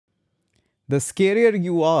The scarier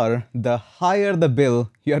you are, the higher the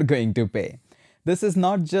bill you're going to pay. This is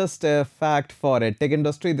not just a fact for a tech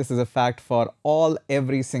industry, this is a fact for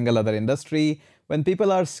every single other industry. When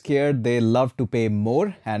people are scared, they love to pay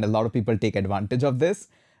more, and a lot of people take advantage of this.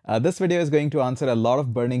 This video is going to answer a lot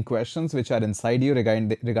of burning questions which are inside you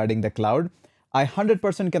regarding the cloud. I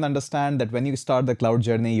 100% can understand that when you start the cloud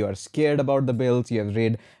journey, you are scared about the bills. You have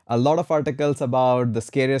read a lot of articles about the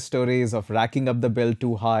scariest stories of racking up the bill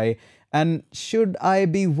too high. And should I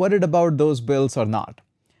be worried about those bills or not?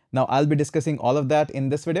 Now, I'll be discussing all of that in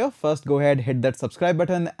this video. First, go ahead, hit that subscribe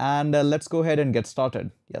button, and let's go ahead and get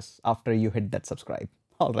started. Yes, after you hit that subscribe.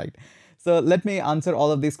 All right. So let me answer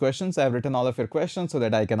all of these questions. I've written all of your questions so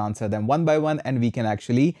that I can answer them one by one, and we can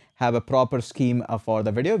actually have a proper scheme for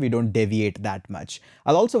the video. We don't deviate that much.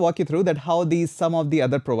 I'll also walk you through that how some of the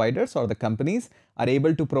other providers or the companies are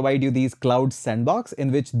able to provide you these cloud sandbox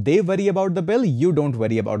in which they worry about the bill, you don't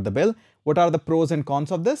worry about the bill. What are the pros and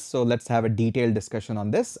cons of this? So let's have a detailed discussion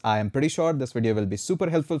on this. I am pretty sure this video will be super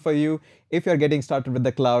helpful for you if you're getting started with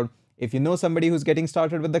the cloud. If you know somebody who's getting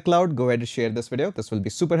started with the cloud, go ahead and share this video. This will be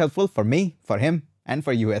super helpful for me, for him, and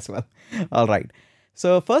for you as well. All right.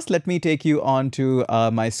 So first, let me take you on to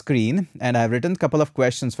my screen, and I've written a couple of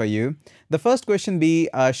questions for you. The first question be,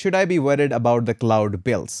 should I be worried about the cloud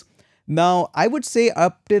bills? Now, I would say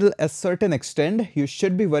up till a certain extent, you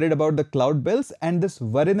should be worried about the cloud bills, and this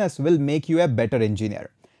worriness will make you a better engineer.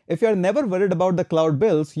 If you're never worried about the cloud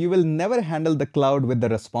bills, you will never handle the cloud with the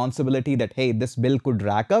responsibility that, hey, this bill could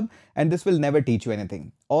rack up and this will never teach you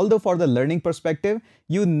anything. Although for the learning perspective,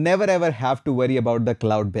 you never ever have to worry about the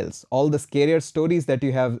cloud bills. All the scarier stories that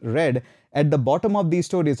you have read, at the bottom of these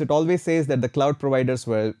stories, it always says that the cloud providers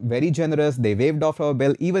were very generous. They waived off our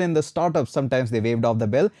bill. Even in the startups, sometimes they waived off the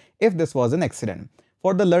bill if this was an accident.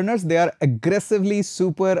 For the learners, they are aggressively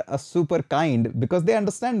super kind because they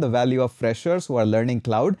understand the value of freshers who are learning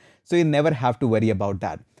cloud. So you never have to worry about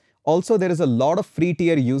that. Also, there is a lot of free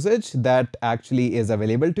tier usage that actually is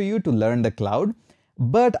available to you to learn the cloud.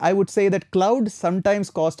 But I would say that cloud sometimes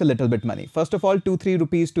cost a little bit money. First of all, 2-3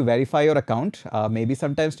 rupees to verify your account, maybe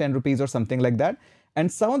sometimes 10 rupees or something like that.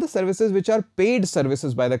 And some of the services which are paid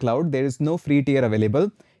services by the cloud, there is no free tier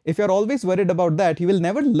available. If you're always worried about that, you will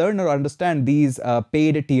never learn or understand these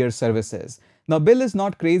paid tier services. Now, bill is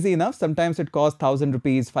not crazy enough. Sometimes it costs 1000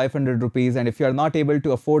 rupees, 500 rupees. And if you're not able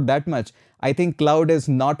to afford that much, I think cloud is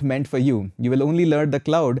not meant for you. You will only learn the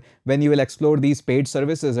cloud when you will explore these paid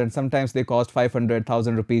services. And sometimes they cost 500,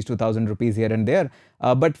 1000 rupees, 2000 rupees here and there.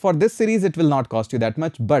 But for this series, it will not cost you that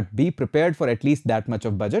much. But be prepared for at least that much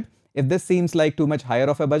of budget. If this seems like too much higher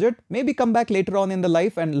of a budget, maybe come back later on in the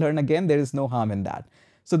life and learn again. There is no harm in that.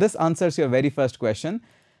 So this answers your very first question.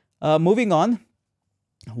 Moving on,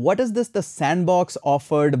 what is the sandbox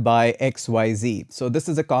offered by XYZ? So this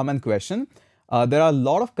is a common question. There are a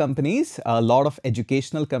lot of companies, a lot of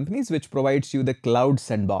educational companies which provides you the cloud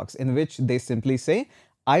sandbox in which they simply say,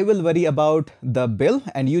 I will worry about the bill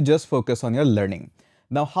and you just focus on your learning.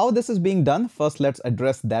 Now, how this is being done? First, let's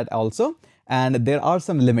address that also. And there are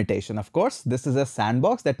some limitation. Of course, this is a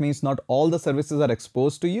sandbox. That means not all the services are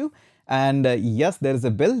exposed to you. And yes, there is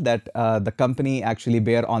a bill that the company actually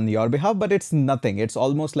bear on your behalf, but it's nothing. It's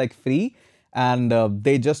almost like free. And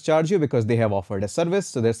they just charge you because they have offered a service.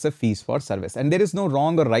 So there's a fees for service. And there is no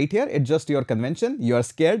wrong or right here. It's just your convention. You are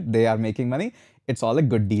scared. They are making money. It's all a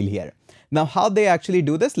good deal here. Now, how they actually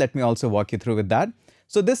do this, let me also walk you through with that.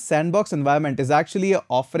 So this sandbox environment is actually an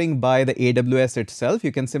offering by the AWS itself.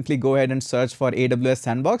 You can simply go ahead and search for AWS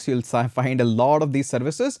Sandbox. You'll find a lot of these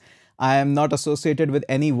services. I am not associated with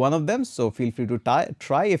any one of them, so feel free to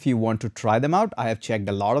try if you want to try them out. I have checked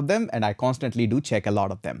a lot of them and I constantly do check a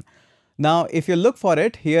lot of them. Now, if you look for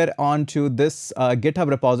it here onto this GitHub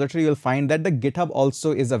repository, you'll find that the GitHub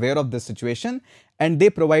also is aware of this situation and they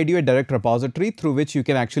provide you a direct repository through which you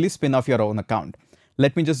can actually spin off your own account.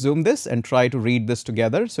 Let me just zoom this and try to read this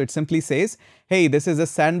together. So it simply says, hey, this is a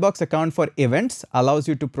sandbox account for events, allows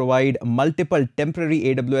you to provide multiple temporary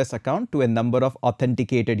AWS account to a number of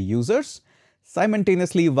authenticated users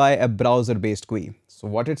simultaneously via a browser-based GUI. So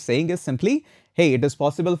what it's saying is simply, hey, it is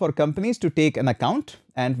possible for companies to take an account,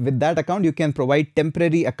 and with that account, you can provide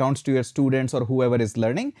temporary accounts to your students or whoever is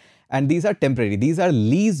learning. And these are temporary. These are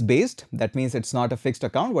lease-based. That means it's not a fixed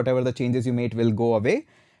account. Whatever the changes you made will go away.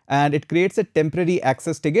 And it creates a temporary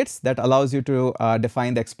access tickets that allows you to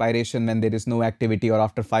define the expiration when there is no activity or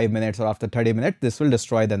after 5 minutes or after 30 minutes. This will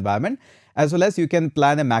destroy the environment. as well as you can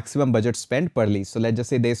plan a maximum budget spend per lease. So let's just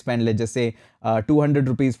say they spend, let's just say 200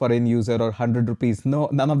 rupees for an user or 100 rupees. No,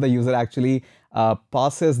 none of the user actually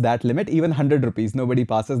passes that limit. Even 100 rupees, nobody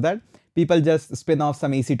passes that. People just spin off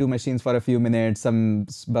some EC2 machines for a few minutes, some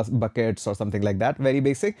buckets or something like that, very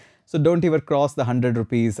basic. So don't ever cross the 100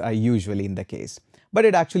 rupees usually in the case. But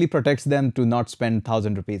it actually protects them to not spend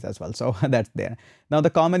 1000 rupees as well. So that's there. Now the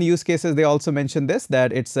common use cases, they also mention this,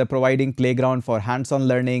 that it's providing playground for hands-on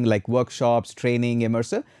learning like workshops, training,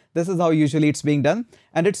 immersive. This is how usually it's being done.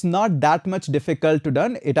 And it's not that much difficult to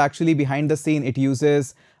done. It actually behind the scene, it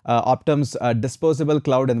uses Optum's disposable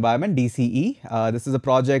cloud environment, DCE. This is a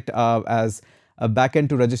project as a backend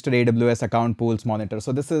to register AWS account pools monitor.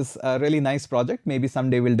 So this is a really nice project. Maybe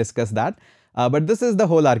someday we'll discuss that. But this is the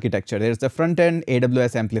whole architecture. There's the front end,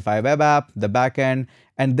 AWS Amplify web app, the back end,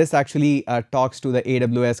 and this actually talks to the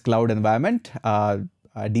AWS cloud environment,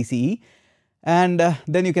 DCE. And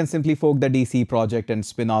then you can simply fork the DC project and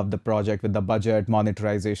spin off the project with the budget,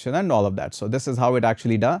 monetization, and all of that. So this is how it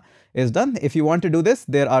actually is done. If you want to do this,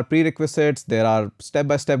 there are prerequisites, there are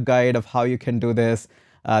step-by-step guide of how you can do this.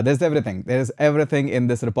 There's everything. There's everything in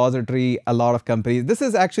this repository. A lot of companies. This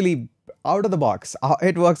is actually out of the box.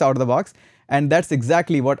 It works out of the box. And that's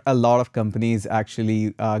exactly what a lot of companies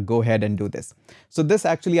actually go ahead and do this. So this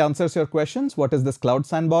actually answers your questions. What is this cloud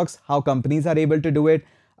sandbox? How companies are able to do it?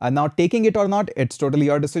 Now taking it or not, it's totally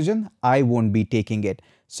your decision. I won't be taking it.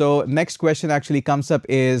 So next question actually comes up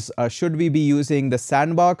is, should we be using the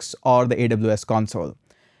sandbox or the AWS console?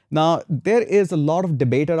 Now, there is a lot of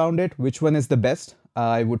debate around it. Which one is the best?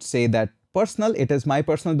 I would say that it is my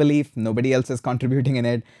personal belief. Nobody else is contributing in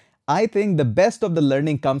it. I think the best of the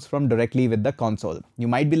learning comes from directly with the console. You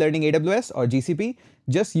might be learning AWS or GCP,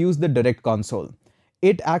 just use the direct console.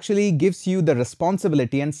 It actually gives you the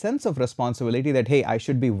responsibility and sense of responsibility that, hey, I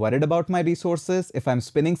should be worried about my resources. If I'm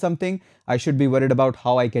spinning something, I should be worried about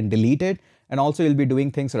how I can delete it. And also you'll be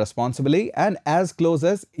doing things responsibly and as close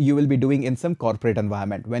as you will be doing in some corporate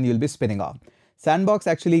environment when you'll be spinning off. Sandbox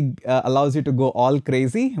actually allows you to go all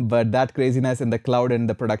crazy, but that craziness in the cloud and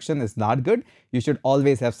the production is not good. You should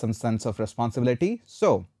always have some sense of responsibility.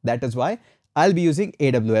 So that is why I'll be using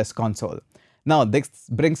AWS console. Now, this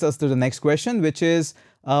brings us to the next question, which is,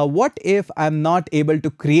 what if I'm not able to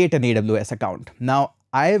create an AWS account? Now,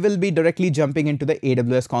 I will be directly jumping into the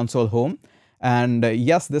AWS console home. And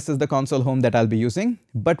yes, this is the console home that I'll be using.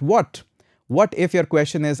 But what if your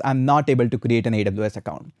question is, I'm not able to create an AWS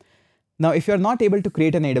account? Now, if you're not able to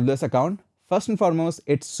create an AWS account, first and foremost,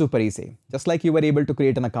 it's super easy. Just like you were able to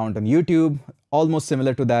create an account on YouTube, almost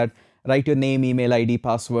similar to that, write your name, email ID,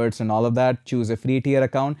 passwords, and all of that, choose a free tier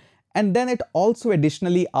account. And then it also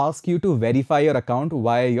additionally asks you to verify your account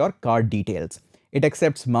via your card details. It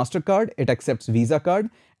accepts MasterCard, it accepts Visa card.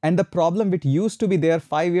 And the problem which used to be there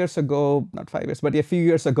 5 years ago, not 5 years, but a few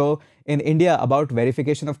years ago in India about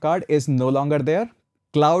verification of card is no longer there.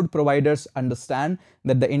 Cloud providers understand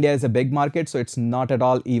that the India is a big market, so it's not at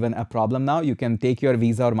all even a problem now. You can take your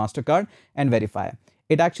Visa or MasterCard and verify.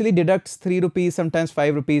 It actually deducts 3 rupees, sometimes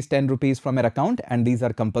 5 rupees, 10 rupees from your account, and these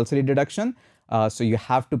are compulsory deduction. So you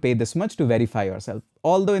have to pay this much to verify yourself.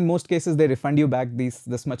 Although in most cases they refund you back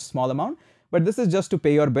this much small amount, but this is just to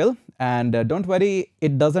pay your bill. And don't worry,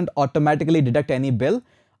 it doesn't automatically deduct any bill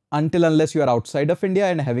unless you are outside of India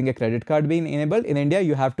and having a credit card being enabled. In India,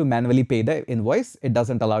 you have to manually pay the invoice. It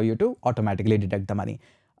doesn't allow you to automatically deduct the money.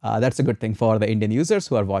 That's a good thing for the Indian users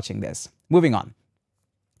who are watching this. Moving on.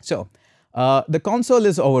 So the console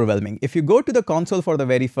is overwhelming. If you go to the console for the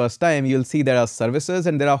very first time, you'll see there are services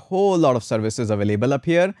and there are a whole lot of services available up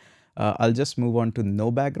here. I'll just move on to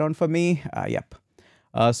no background for me. Yep.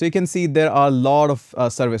 So you can see there are a lot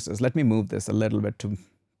of services. Let me move this a little bit to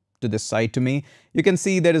this side to me. You can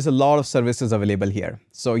see there is a lot of services available here.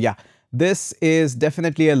 So yeah, this is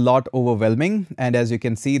definitely a lot overwhelming. And as you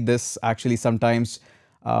can see, this actually sometimes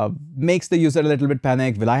makes the user a little bit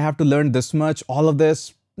panic. Will I have to learn this much, all of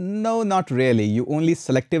this? No, not really. You only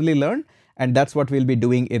selectively learn. And that's what we'll be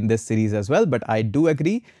doing in this series as well. But I do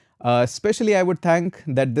agree. Especially I would think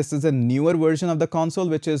that this is a newer version of the console,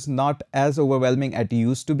 which is not as overwhelming as it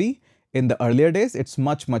used to be in the earlier days. It's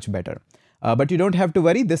much, much better. But you don't have to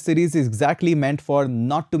worry. This series is exactly meant for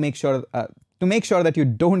to make sure that you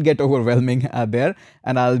don't get overwhelming there,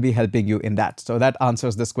 and I'll be helping you in that. So that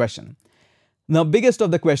answers this question. Now, biggest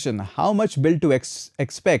of the question, how much bill to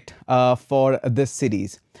expect for this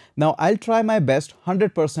series? Now, I'll try my best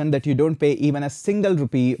 100% that you don't pay even a single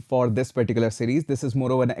rupee for this particular series. This is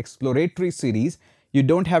more of an exploratory series. You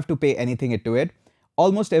don't have to pay anything to it.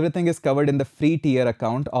 Almost everything is covered in the free tier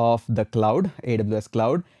account of the cloud, AWS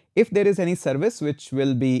cloud. If there is any service which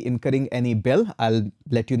will be incurring any bill, I'll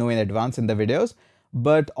let you know in advance in the videos.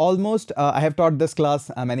 But almost, I have taught this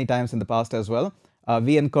class many times in the past as well.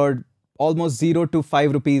 We incurred almost 0 to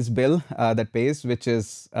 5 rupees bill that pays, which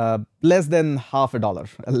is less than half a dollar,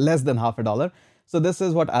 less than half a dollar. So this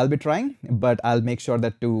is what I'll be trying, but I'll make sure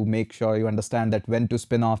that to make sure you understand that when to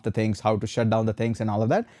spin off the things, how to shut down the things and all of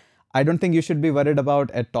that. I don't think you should be worried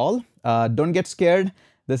about at all. Don't get scared.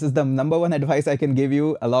 This is the number one advice I can give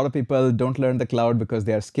you. A lot of people don't learn the cloud because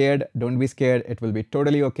they are scared. Don't be scared. It will be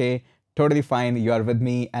totally okay, totally fine. You are with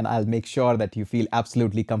me, and I'll make sure that you feel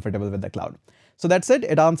absolutely comfortable with the cloud. So that's it.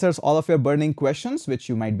 It answers all of your burning questions which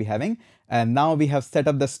you might be having. And now we have set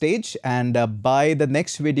up the stage, and by the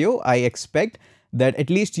next video, I expect that at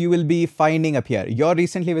least you will be finding up here. Your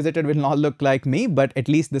recently visited will not look like me, but at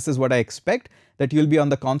least this is what I expect, that you'll be on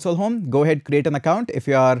the console home. Go ahead, create an account. If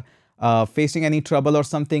you are facing any trouble or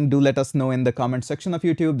something, do let us know in the comment section of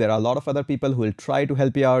YouTube. There are a lot of other people who will try to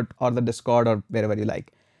help you out, or the Discord, or wherever you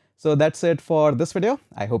like. So that's it for this video.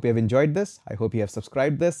 I hope you have enjoyed this. I hope you have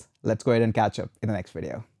subscribed this. Let's go ahead and catch up in the next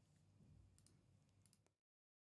video.